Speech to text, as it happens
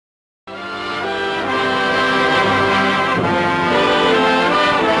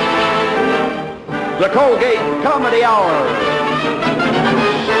the Colgate Comedy Hour.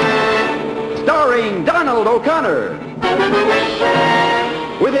 Starring Donald O'Connor.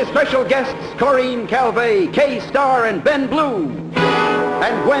 With his special guests, Corinne Calvé, Kay Starr, and Ben Blue.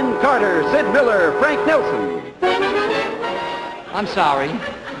 And Gwen Carter, Sid Miller, Frank Nelson. I'm sorry.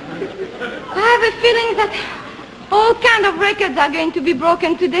 I have a feeling that all kind of records are going to be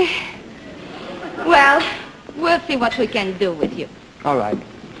broken today. Well, we'll see what we can do with you. All right.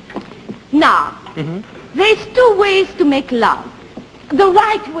 Now, there's two ways to make love. The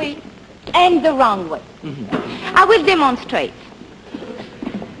right way and the wrong way. I will demonstrate.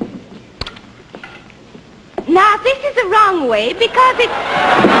 Now, this is the wrong way because it's...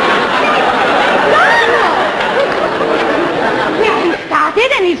 We haven't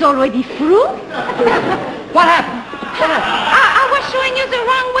started and it's already through. What happened? I was showing you the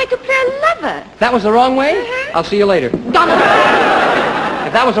wrong way to play a lover. That was the wrong way? I'll see you later. Donald.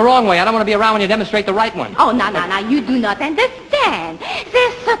 If that was the wrong way, I don't want to be around when you demonstrate the right one. Oh, no, you do not understand.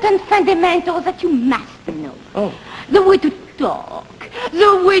 There's certain fundamentals that you must know. Oh. The way to talk,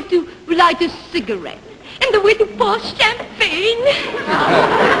 the way to light a cigarette, and the way to pour champagne.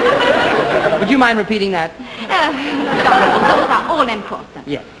 Would you mind repeating that? Donald, those are all important.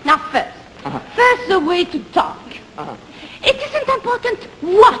 Yes. Now, first the way to talk. It isn't important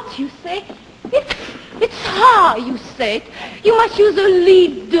what you say. It's how you say it. You must use a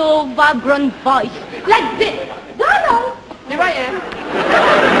lead, low, vibrant voice. Like this. Donald! Here I am.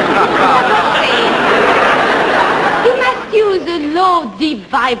 You must use a low, deep,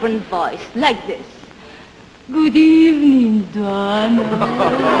 vibrant voice. Like this. Good evening, Donald.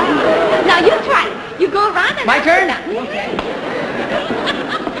 Now, you try. You go around and... My turn? Okay.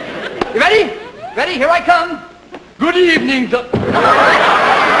 You ready? Ready? Here I come. Good evening,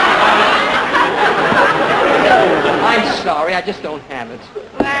 I'm sorry, I just don't have it.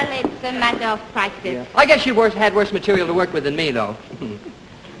 Well, it's a matter of practice. Yeah. I guess you had worse material to work with than me, though.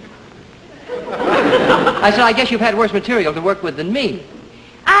 I said, I guess you've had worse material to work with than me.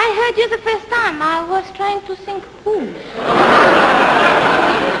 I heard you the first time. I was trying to think who.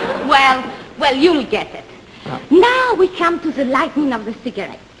 Well, you'll get it. Now we come to the lighting of the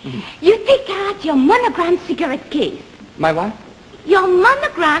cigarette. You take out your monogram cigarette case. My what? Your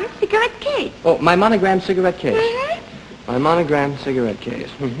monogram cigarette case. Oh, my monogram cigarette case. My monogram cigarette case.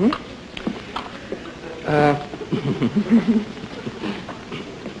 Here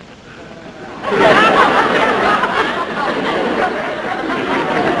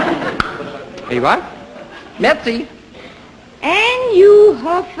you are. Merci. And you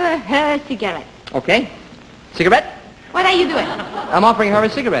offer her cigarette. Okay. Cigarette? What are you doing? I'm offering her a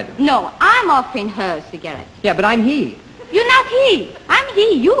cigarette. No, I'm offering her a cigarette. Yeah, but I'm he. You're not he. I'm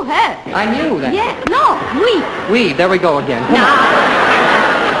he. You her. I'm you, then. Yeah. No, we. We. There we go again.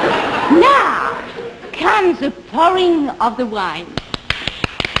 Now comes the pouring of the wine.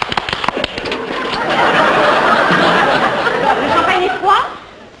 Le champagne est froid.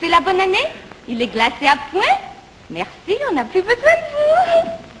 C'est la bonne année. Il est glacé à point. Merci, on n'a plus besoin de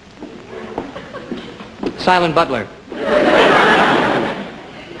vous. Silent butler.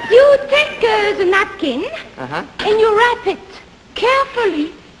 You take the napkin and you wrap it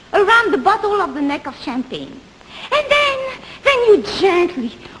carefully around the bottle of the neck of champagne. And then you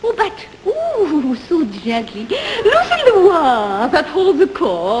gently, so gently, loosen the wire that holds the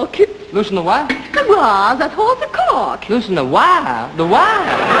cork. Loosen the what? The wire that holds the cork. Loosen the wire? The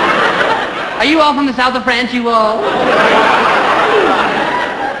wire? Are you all from the south of France, you all?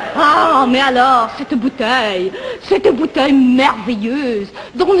 Ah, mais alors, cette bouteille merveilleuse,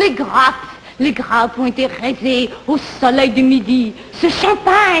 dont les grappes ont été raisées au soleil du midi, ce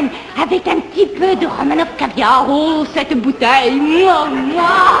champagne avec un petit peu de Romanov caviar, oh, cette bouteille, moi,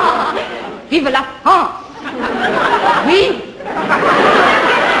 vive la France! Oui!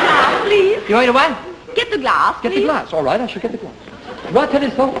 Please. You want me to what? Get the glass, Get please. the glass. All right, I shall get the glass. What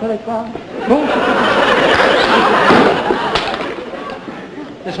is so?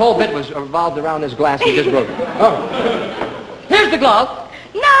 This whole bit was revolved around this glass he just broke. Oh. Here's the glass.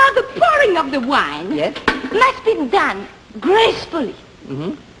 Now, the pouring of the wine must be done gracefully.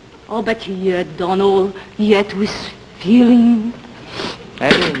 Oh, but yet, Donald, yet with feeling.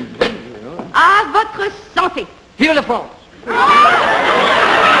 À votre santé. Vive la France.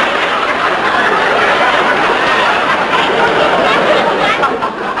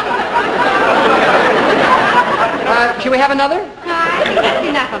 Should we have another? That's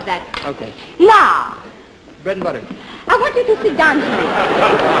enough of that. Okay. Now, Bread and butter. I want you to sit down here.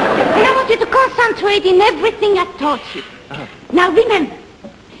 And I want you to concentrate in everything I taught you. Now remember,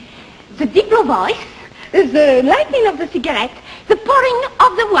 the diplo voice, the lighting of the cigarette, the pouring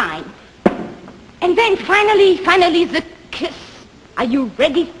of the wine. And then finally the kiss. Are you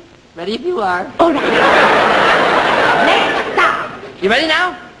ready? Ready if you are. All right. Let's start. You ready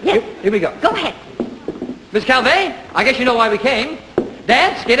now? Yes. Here we go. Go ahead. Miss Calvé, I guess you know why we came.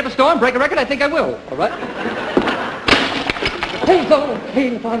 Dance, skate up a storm, break a record, I think I will. All right? Hey, so,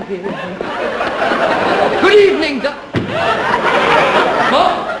 hey, fun here. Good evening, Smoke?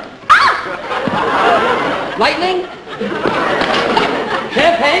 Ah! Lightning?